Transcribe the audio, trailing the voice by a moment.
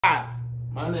Hi,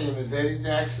 my name is Eddie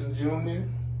Jackson Jr.,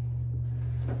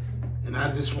 and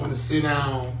I just want to sit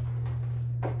down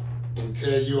and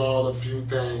tell you all a few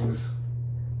things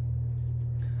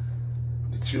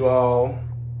that you all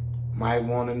might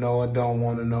want to know or don't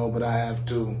want to know, but I have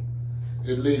to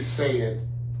at least say it.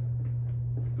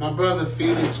 My brother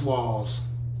Felix Walls.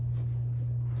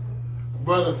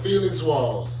 Let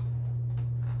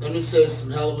me say some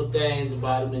hell of a things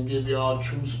about him and give you all a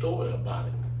true story about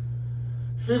him.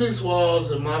 Felix Walls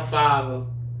and my father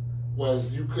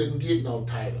you couldn't get no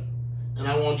tighter. And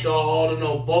I want y'all all to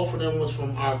know both of them was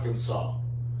from Arkansas.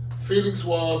 Felix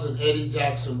Walls and Eddie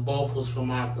Jackson both was from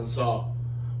Arkansas.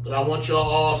 But I want y'all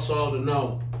also to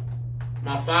know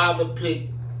my father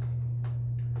picked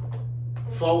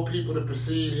 4 people to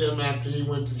precede him after he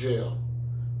went to jail.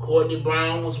 Courtney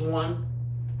Brown was one.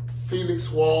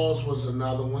 Felix Walls was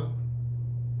another one.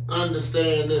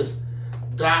 Understand this,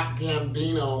 Doc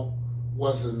Gambino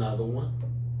was another one.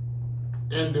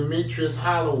 And Demetrius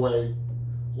Holloway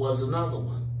was another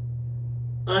one.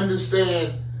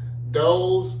 Understand,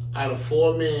 those are the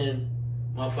 4 men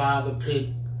my father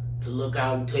picked to look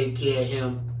out and take care of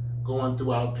him going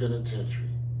throughout penitentiary.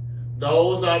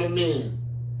 Those are the men.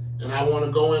 And I want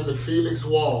to go into Felix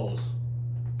Walls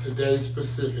today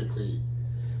specifically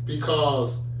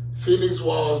because Felix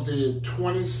Walls did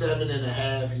 27 and a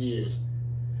half years.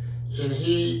 And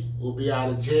he will be out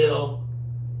of jail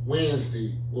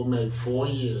Wednesday, will make 4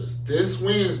 years. This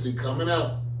Wednesday coming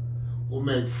up will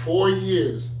make 4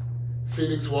 years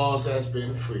Felix Walls has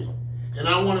been free. And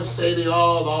I want to say to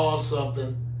y'all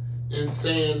something in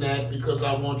saying that because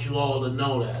I want you all to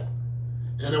know that.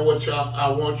 And then what I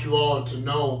want you all to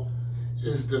know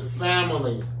is the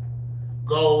family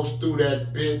goes through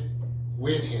that bit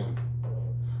with him.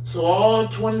 So all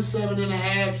 27 and a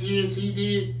half years he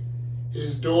did,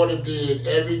 his daughter did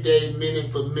every day,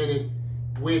 minute for minute,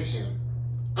 with him.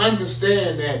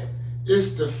 Understand that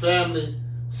it's the family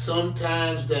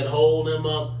sometimes that hold him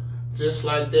up, just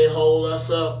like they hold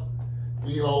us up,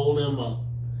 we hold him up.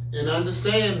 And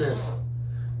understand this,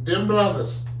 them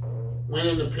brothers went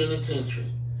in the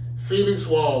penitentiary. Felix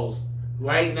Walls,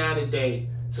 right now today,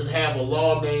 should have a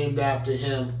law named after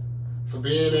him for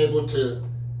being able to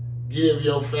give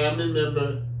your family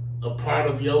member a part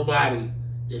of your body.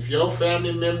 If your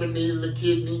family member needed a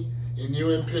kidney and you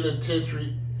in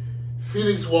penitentiary,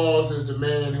 Felix Walls is the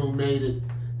man who made it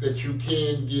that you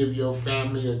can give your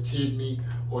family a kidney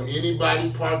or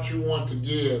anybody part you want to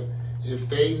give if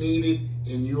they need it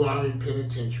and you are in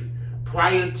penitentiary.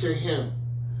 Prior to him,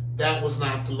 that was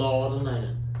not the law of the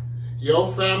land. Your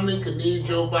family could need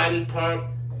your body part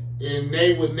and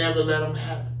they would never let them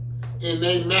have it. And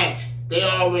they match. They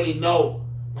already know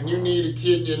when you need a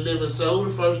kidney and liver. So who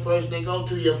the first person they go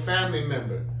to? Your family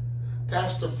member.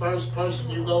 That's the first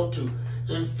person you go to.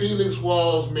 And Felix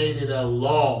Walls made it a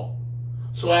law.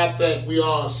 So I think we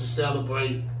all should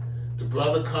celebrate the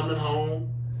brother coming home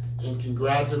and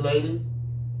congratulate him.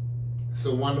 It's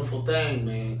a wonderful thing,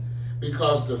 man.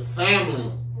 Because the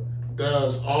family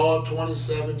does all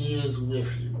 27 years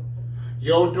with you.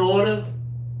 Your daughter,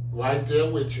 right there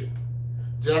with you.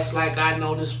 Just like I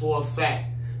know this for a fact.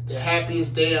 The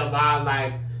happiest day of our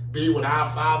life be when our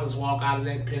fathers walk out of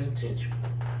that penitentiary.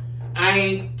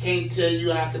 I can't tell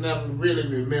you I can never really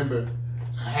remember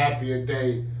a happier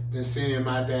day than seeing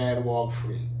my dad walk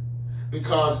free.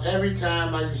 Because every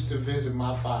time I used to visit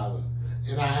my father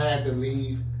and I had to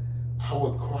leave, I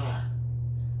would cry.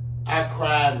 I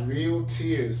cried real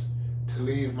tears to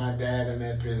leave my dad in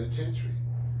that penitentiary.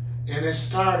 And it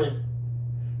started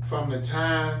from the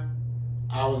time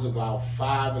I was about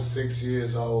 5 or 6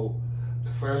 years old.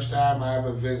 The first time I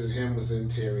ever visited him was in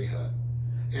Terry Hut.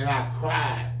 And I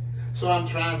cried. So I'm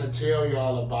trying to tell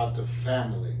y'all about the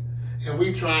family. And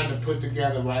we trying to put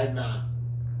together right now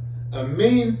 1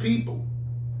 million people.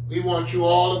 We want you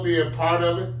all to be a part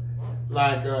of it.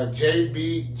 Like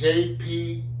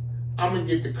JP, I'm going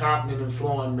to get the carpenter and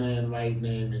flooring man right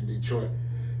name in Detroit.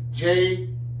 J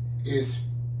is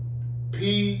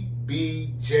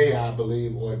PBJ, I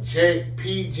believe, or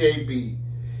PJB.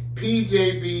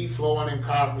 PJB, flooring and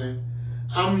carpeting.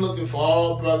 I'm looking for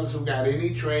all brothers who got any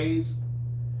trades.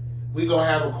 We're going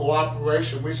to have a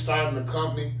cooperation. We're starting a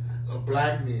company of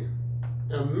black men.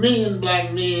 1 million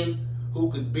black men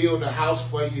who could build a house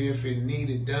for you if it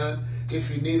needed done, if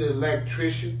you need an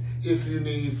electrician, if you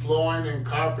need flooring and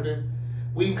carpeting.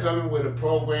 We coming with a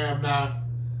program now,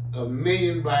 1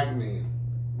 million black men.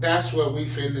 That's what we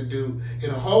finna do.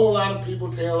 And a whole lot of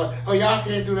people tell us, oh, y'all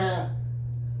can't do that.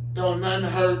 Don't nothing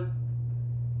hurt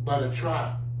but a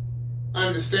try.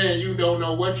 Understand, you don't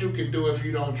know what you can do if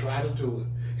you don't try to do it.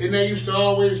 And they used to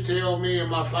always tell me, and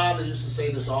my father used to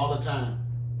say this all the time,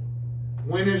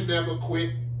 winners never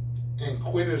quit and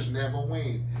quitters never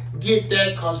win. Get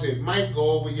that, because it might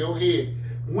go over your head.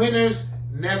 Winners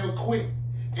never quit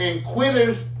and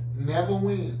quitters never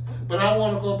win. But I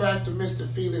want to go back to Mr.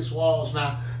 Felix Walls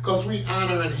now, because we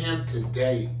honoring him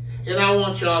today. And I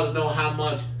want y'all to know how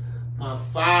much my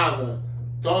father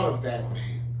thought of that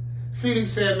man.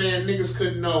 Felix said, man, niggas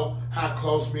couldn't know how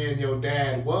close me and your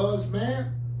dad was,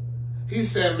 man. He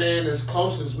said, man, as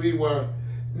close as we were,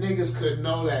 niggas couldn't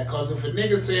know that. Because if a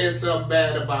nigga said something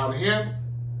bad about him,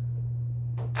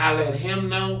 I let him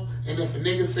know. And if a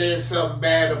nigga said something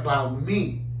bad about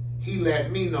me, he let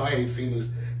me know, hey, Felix,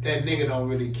 that nigga don't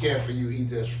really care for you. He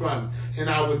just fronting. And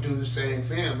I would do the same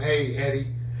for him. Hey, Eddie,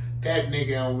 that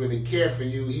nigga don't really care for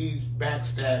you. He's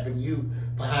backstabbing you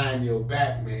behind your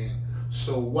back, man.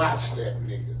 So watch that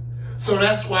nigga. So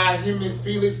that's why him and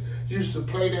Felix used to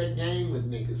play that game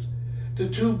with niggas. The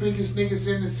two biggest niggas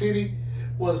in the city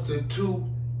was the two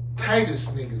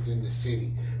tightest niggas in the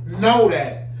city. Know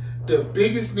that. The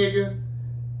biggest nigga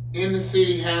in the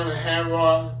city handling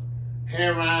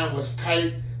heroin was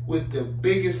tight with the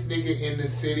biggest nigga in the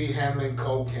city handling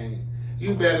cocaine.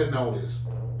 You better know this.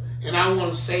 And I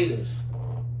want to say this.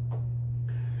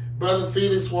 Brother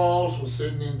Felix Walls was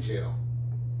sitting in jail.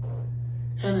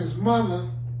 And his mother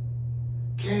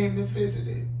came to visit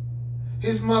him.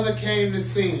 His mother came to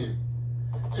see him.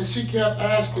 And she kept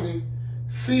asking him,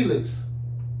 Felix,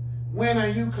 when are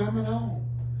you coming home?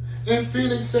 And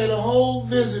Felix said the whole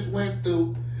visit went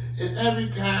through, and every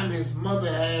time his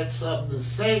mother had something to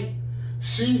say,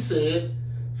 she said,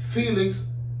 Felix,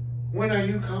 when are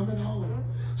you coming home?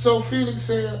 So Felix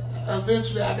said,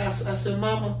 eventually, I said,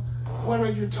 Mama, what are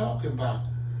you talking about?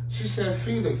 She said,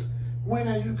 Felix, when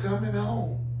are you coming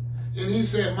home? And he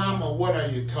said, Mama, what are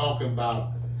you talking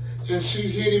about? And she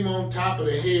hit him on top of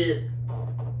the head,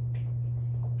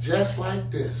 just like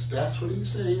this. That's what he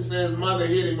said. He said his mother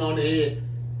hit him on the head,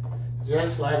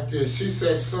 just like this. She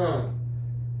said, son,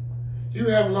 you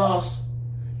have lost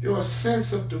your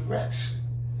sense of direction.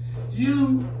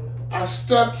 You are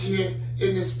stuck here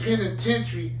in this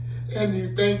penitentiary and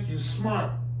you think you're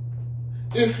smart.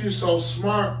 If you're so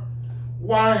smart,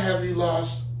 why have you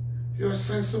lost your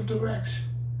sense of direction?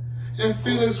 And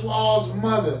Felix Walls'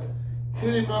 mother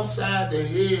hit him upside the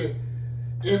head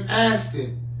and asked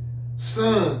him,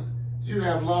 son, you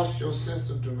have lost your sense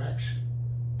of direction.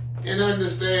 And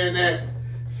understand that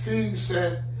Felix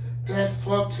said that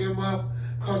fucked him up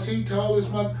because he told his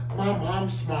mother, my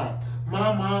mom's smart,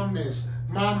 my mom this,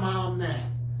 my mom that.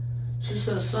 She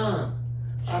said, son,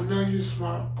 I know you're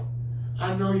smart.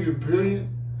 I know you're brilliant.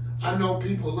 I know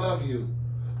people love you.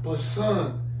 But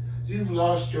son, you've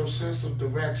lost your sense of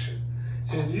direction.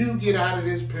 And you get out of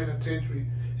this penitentiary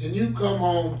and you come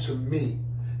home to me.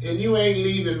 And you ain't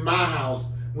leaving my house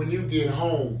when you get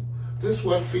home. This is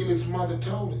what Felix's mother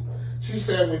told him. She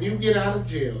said, when you get out of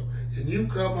jail and you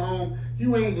come home,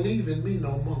 you ain't leaving me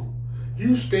no more.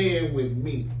 You staying with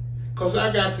me. Because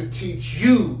I got to teach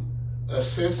you a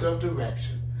sense of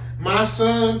direction. My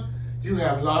son, you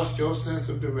have lost your sense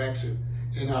of direction,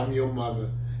 and I'm your mother.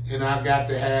 And I got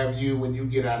to have you, when you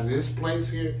get out of this place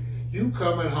here, you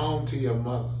coming home to your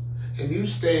mother, and you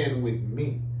staying with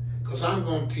me. Because I'm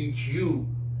going to teach you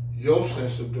your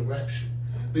sense of direction.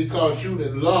 Because you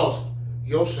done lost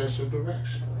your sense of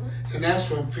direction. And that's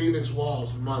from Felix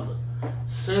Walls' mother.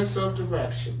 Sense of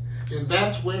direction. And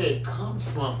that's where it comes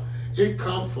from. It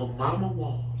comes from Mama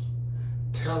Walls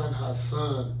telling her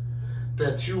son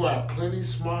that you are plenty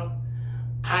smart.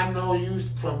 I know you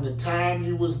from the time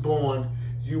you was born,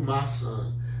 you my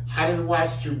son. I didn't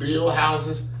watch you build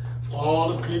houses for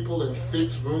all the people and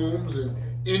fix rooms and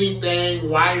anything,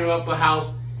 wire up a house,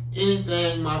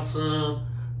 anything my son,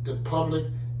 the public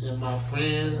and my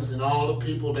friends and all the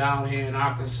people down here in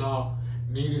Arkansas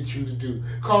needed you to do.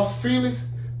 Because Felix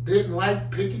didn't like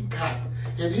picking cotton.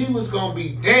 And he was going to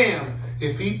be damned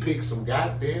if he picked some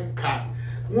goddamn cotton.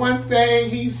 One thing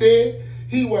he said,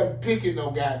 he wasn't picking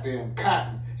no goddamn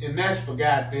cotton. And that's for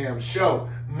goddamn show.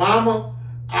 Mama,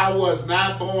 I was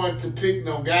not born to pick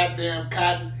no goddamn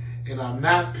cotton, and I'm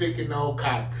not picking no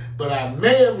cotton. But I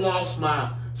may have lost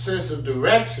my sense of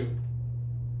direction.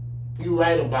 You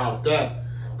right about that.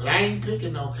 But I ain't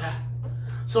picking no cotton.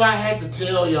 So I had to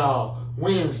tell y'all,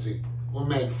 Wednesday will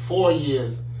make 4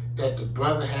 years that the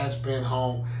brother has been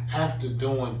home after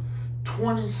doing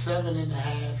 27 and a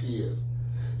half years.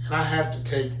 And I have to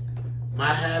take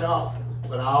my hat off,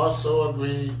 but I also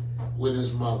agree with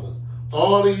his mother.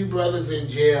 All of you brothers in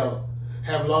jail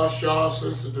have lost y'all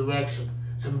sense of direction.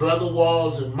 And Brother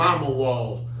Walls and Mama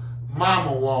Walls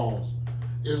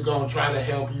is going to try to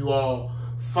help you all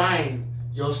find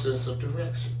your sense of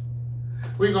direction.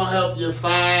 We're going to help you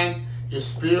find your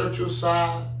spiritual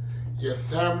side, your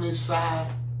family side,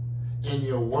 and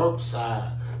your work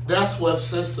side. That's what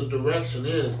sense of direction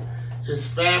is. It's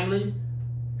family,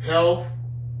 health,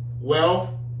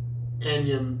 wealth, and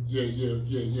your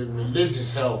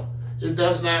religious health. It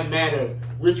does not matter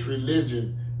which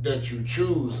religion that you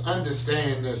choose.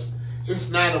 Understand this.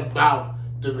 It's not about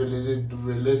the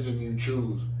religion you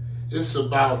choose. It's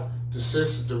about the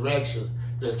sense of direction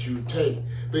that you take.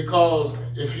 Because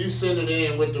if you send it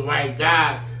in with the right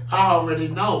God, I already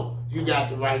know you got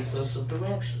the right sense of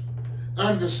direction.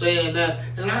 Understand that.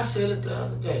 And I said it the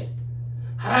other day.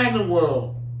 How in the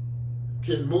world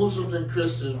can Muslims and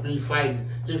Christians be fighting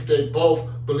if they both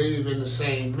believe in the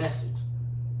same message?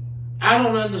 I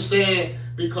don't understand,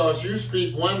 because you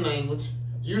speak one language,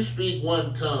 you speak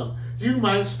one tongue. You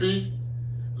might speak,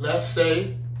 let's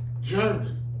say,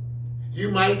 German. You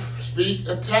might speak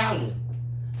Italian.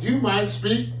 You might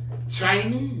speak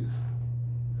Chinese.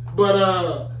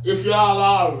 But if y'all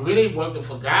are really working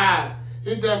for God,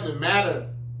 it doesn't matter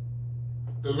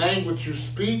the language you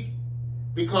speak,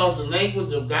 because the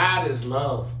language of God is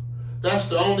love. That's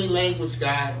the only language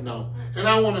God knows. And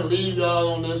I want to leave y'all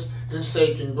on this and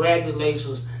say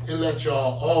congratulations and let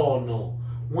y'all all know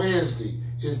Wednesday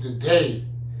is the day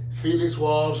Felix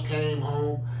Walls came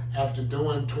home after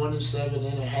doing 27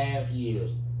 and a half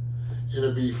years.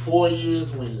 It'll be 4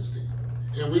 years Wednesday.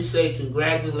 And we say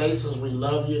congratulations, we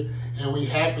love you, and we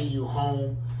happy you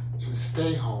home, and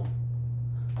stay home.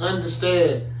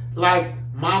 Understand, like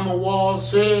Mama Walls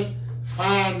said,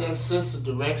 find that sense of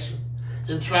direction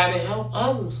and try to help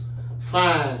others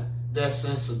find that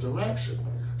sense of direction.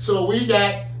 So we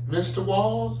got Mr.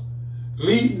 Walls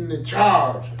leading the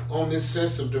charge on this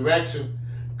sense of direction,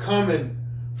 coming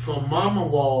from Mama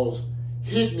Walls,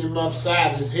 hitting him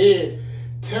upside his head,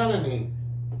 telling him,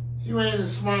 you ain't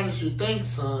as smart as you think,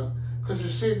 son, because you're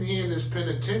sitting here in this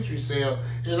penitentiary cell,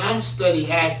 and I'm steady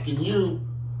asking you,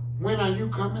 when are you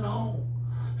coming home?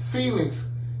 Felix,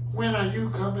 when are you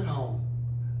coming home?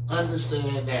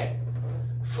 Understand that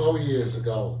 4 years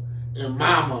ago, and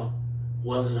Mama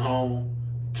wasn't home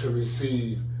to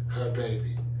receive her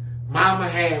baby. Mama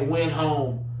had went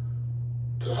home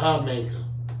to her maker.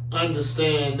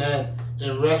 Understand that,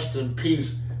 and rest in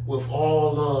peace with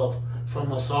all love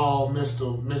from us all,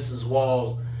 Mr. and Mrs.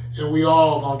 Walls. And we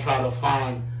all gonna try to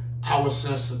find our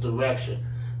sense of direction,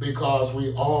 because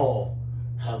we all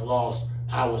have lost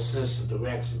our sense of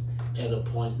direction at a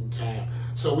point in time.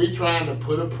 So we're trying to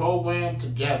put a program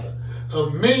together,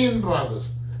 1 million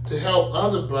brothers, to help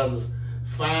other brothers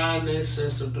find their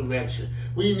sense of direction.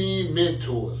 We need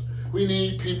mentors. We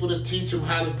need people to teach them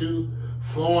how to do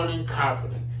flooring and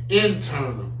carpeting,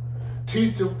 intern them,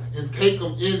 teach them and take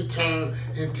them intern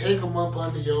and take them up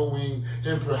under your wing,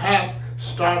 and perhaps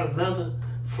start another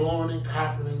flooring and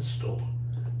carpeting store.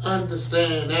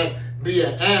 Understand that, be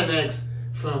an annex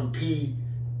from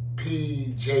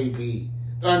PJB.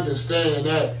 Understand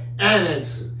that,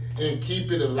 annex it and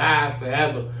keep it alive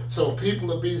forever. So people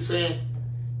will be saying,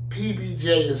 PBJ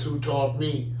is who taught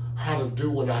me how to do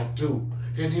what I do.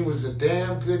 And he was a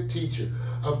damn good teacher.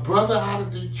 A brother out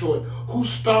of Detroit who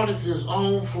started his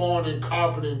own flooring and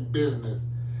carpeting business.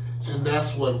 And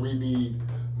that's what we need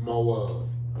more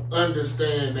of.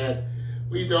 Understand that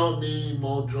we don't need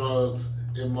more drugs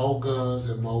and more guns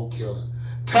and more killing.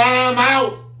 Time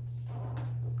out,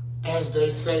 as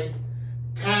they say.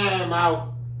 Time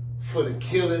out for the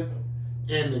killing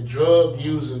and the drug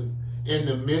using and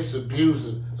the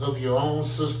misabusing of your own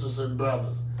sisters and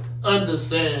brothers.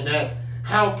 Understand that.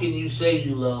 How can you say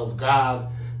you love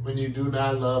God when you do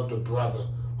not love the brother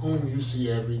whom you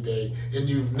see every day, and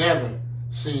you've never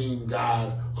seen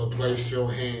God or placed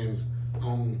your hands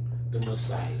on the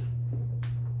Messiah?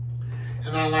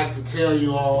 And I'd like to tell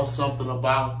you all something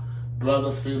about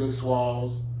Brother Felix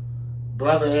Walls,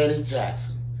 Brother Eddie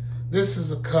Jackson. This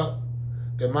is a cup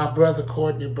that my brother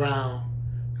Courtney Brown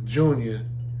Jr.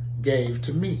 gave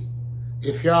to me.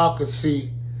 If y'all could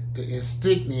see the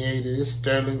insigniated, it's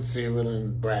sterling silver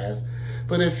and brass,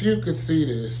 but if you could see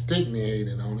the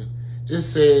insigniated on it, it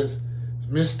says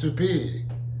Mr. Big.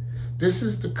 This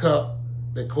is the cup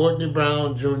that Courtney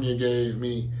Brown Jr. gave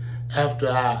me after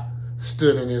I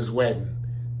stood in his wedding.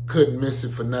 Couldn't miss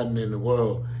it for nothing in the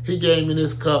world. He gave me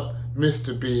this cup,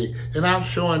 Mr. Big, and I'm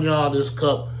showing y'all this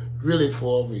cup really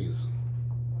for a reason.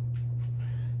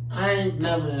 I ain't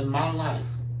never in my life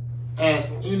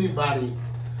asked anybody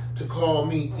to call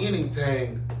me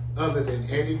anything other than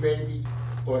Eddie Baby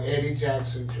or Eddie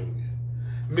Jackson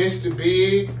Jr. Mr.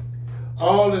 Big,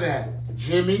 all of that.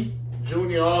 Jimmy,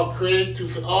 Junior, all Craig,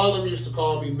 all of them used to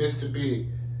call me Mr. Big.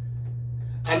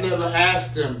 I never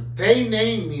asked them. They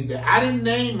named me that. I didn't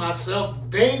name myself.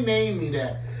 They named me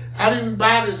that. I didn't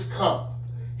buy this cup.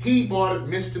 He bought it,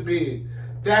 Mr. Big.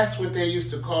 That's what they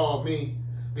used to call me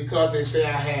because they say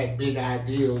I had big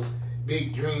ideals,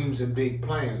 big dreams, and big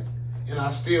plans. And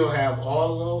I still have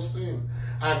all of those things.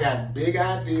 I got big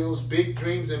ideals, big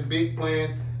dreams, and big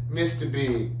plans, Mr.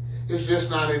 Big. It's just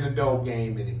not in the dope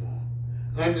game anymore.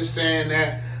 Understand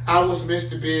that? I was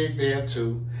Mr. Big there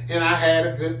too. And I had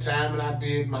a good time and I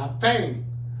did my thing.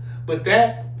 But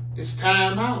that is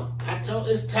time out.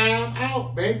 It's time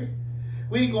out, baby.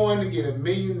 We going to get 1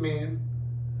 million men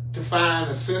to find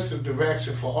a sense of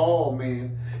direction for all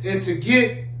men and to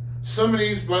get some of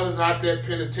these brothers out there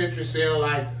penitentiary cell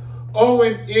like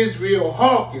Owen Israel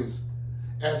Hawkins.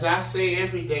 As I say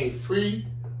every day, free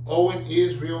Owen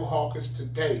Israel Hawkins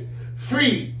today.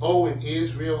 Free Owen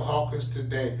Israel Hawkins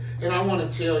today. And I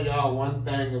want to tell y'all one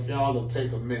thing, if y'all will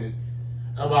take a minute,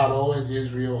 about Owen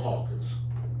Israel Hawkins.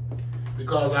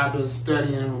 Because I've been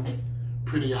studying him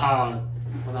pretty hard.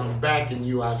 When I'm backing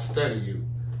you, I study you.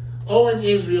 Owen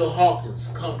Israel Hawkins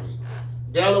Company,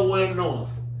 Delaware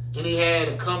North. And he had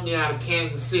a company out of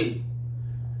Kansas City.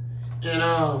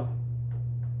 And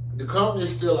the company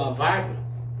is still vibrant.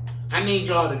 I need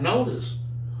y'all to know this.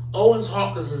 Owens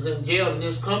Hawkins is in jail and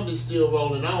this company's still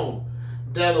rolling on.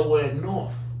 Delaware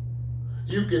North.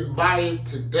 You can buy it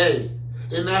today.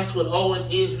 And that's what Owen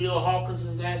Israel Hawkins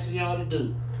is asking y'all to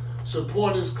do.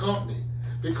 Support his company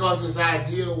because his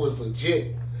idea was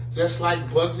legit. Just like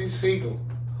Bugsy Siegel.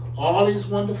 All these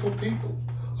wonderful people.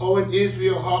 Owen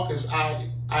Israel Hawkins'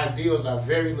 ideals are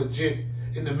very legit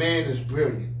and the man is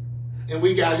brilliant. And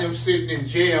we got him sitting in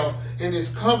jail and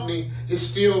his company is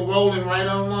still rolling right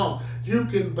on along. You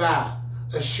can buy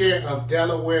a share of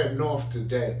Delaware North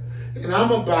today. And I'm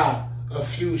going to buy a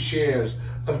few shares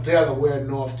of Delaware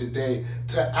North today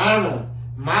to honor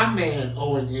my man,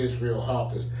 Owen Israel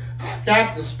Hawkins. I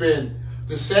got to spend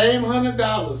the same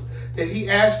 $100 that he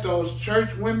asked those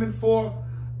church women for.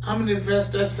 I'm going to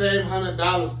invest that same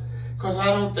 $100 because I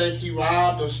don't think he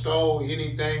robbed or stole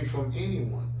anything from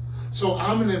anyone. So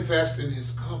I'm going to invest in his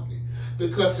company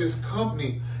because his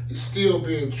company is still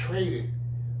being traded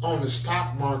on the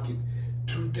stock market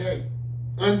today.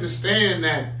 Understand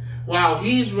that while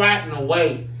he's rotting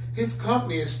away, his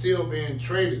company is still being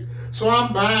traded. So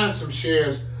I'm buying some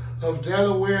shares of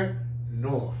Delaware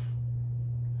North.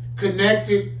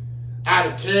 Connected out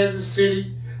of Kansas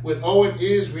City with Owen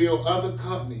Israel, other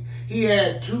company. He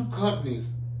had 2 companies,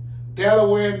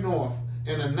 Delaware North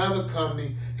and another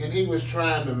company, and he was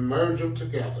trying to merge them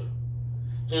together.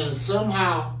 And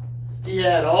somehow he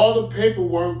had all the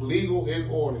paperwork legal in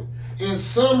order. And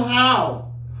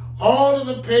somehow all of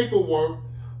the paperwork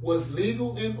was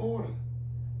legal in order.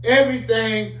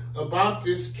 Everything about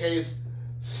this case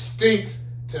stinks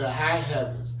to the high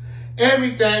heavens.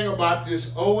 Everything about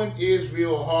this Owen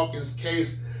Israel Hawkins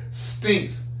case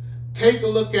stinks. Take a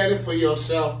look at it for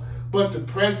yourself, but the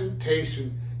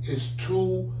presentation is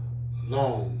too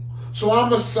long. So I'm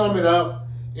going to sum it up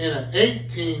in an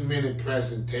 18-minute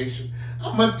presentation.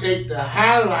 I'm going to take the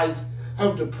highlights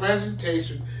of the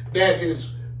presentation that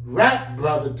his rap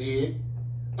brother did.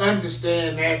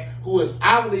 Understand that, who is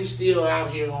obviously still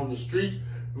out here on the streets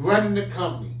running the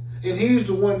company. And he's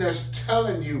the one that's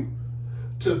telling you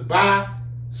to buy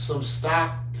some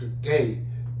stock today.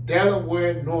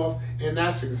 Delaware North, and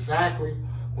that's exactly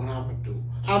what I'm going to do.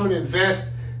 I'm going to invest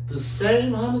the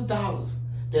same $100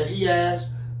 that he asked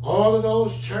all of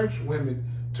those church women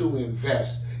to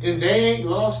invest. And they ain't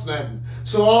lost nothing.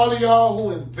 So all of y'all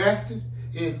who invested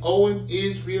in Owen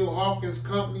Israel Hawkins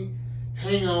Company,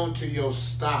 hang on to your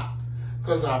stock.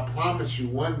 Because I promise you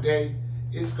one day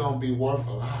it's going to be worth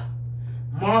a lot.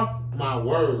 Mark my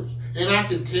words. And I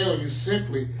can tell you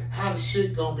simply how the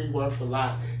shit going to be worth a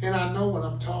lot. And I know what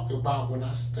I'm talking about when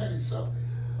I study something.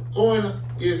 Owen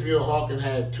Israel Hawkins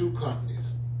had 2 companies.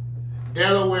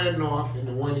 Delaware North and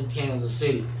the one in Kansas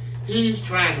City. He's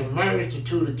trying to merge the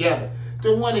 2 together.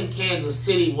 The one in Kansas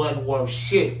City wasn't worth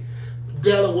shit.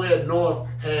 Delaware North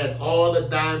had all the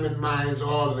diamond mines,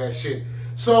 all of that shit.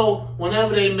 So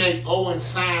whenever they make Owen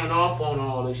sign off on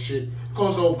all this shit,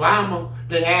 because Obama,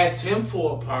 they asked him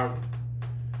for a pardon.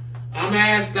 I'm going to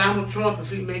ask Donald Trump if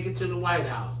he make it to the White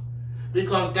House.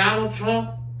 Because Donald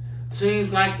Trump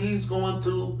seems like he's going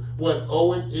through what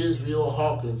Owen Israel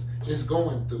Hawkins is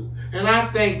going through. And I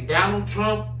think Donald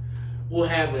Trump will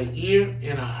have an ear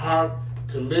and a heart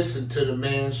to listen to the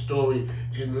man's story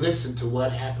and listen to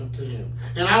what happened to him.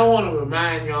 And I want to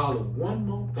remind y'all of one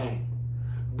more thing.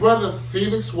 Brother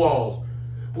Felix Walls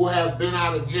will have been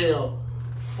out of jail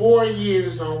 4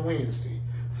 years on Wednesday.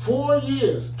 4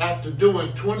 years after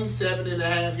doing 27 and a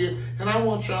half years. And I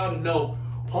want y'all to know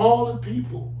all the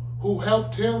people who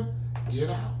helped him get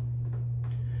out.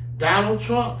 Donald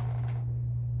Trump,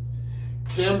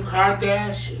 Kim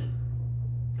Kardashian,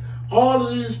 all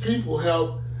of these people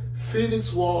helped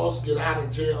Felix Walls get out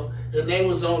of jail, and they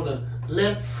was on the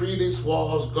Let Felix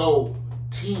Walls Go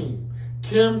team.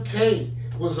 Kim K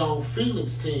was on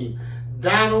Felix's team.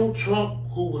 Donald Trump,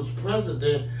 who was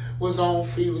president, was on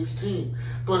Felix's team.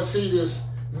 But see, this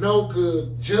no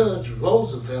good Judge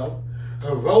Roosevelt,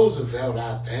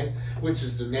 I think, which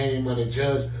is the name of the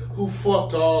judge, who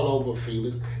fucked all over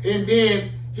Felix. And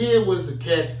then here was the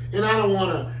catch, and I don't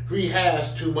want to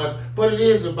rehash too much, but it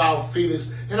is about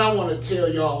Felix, and I want to tell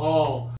y'all all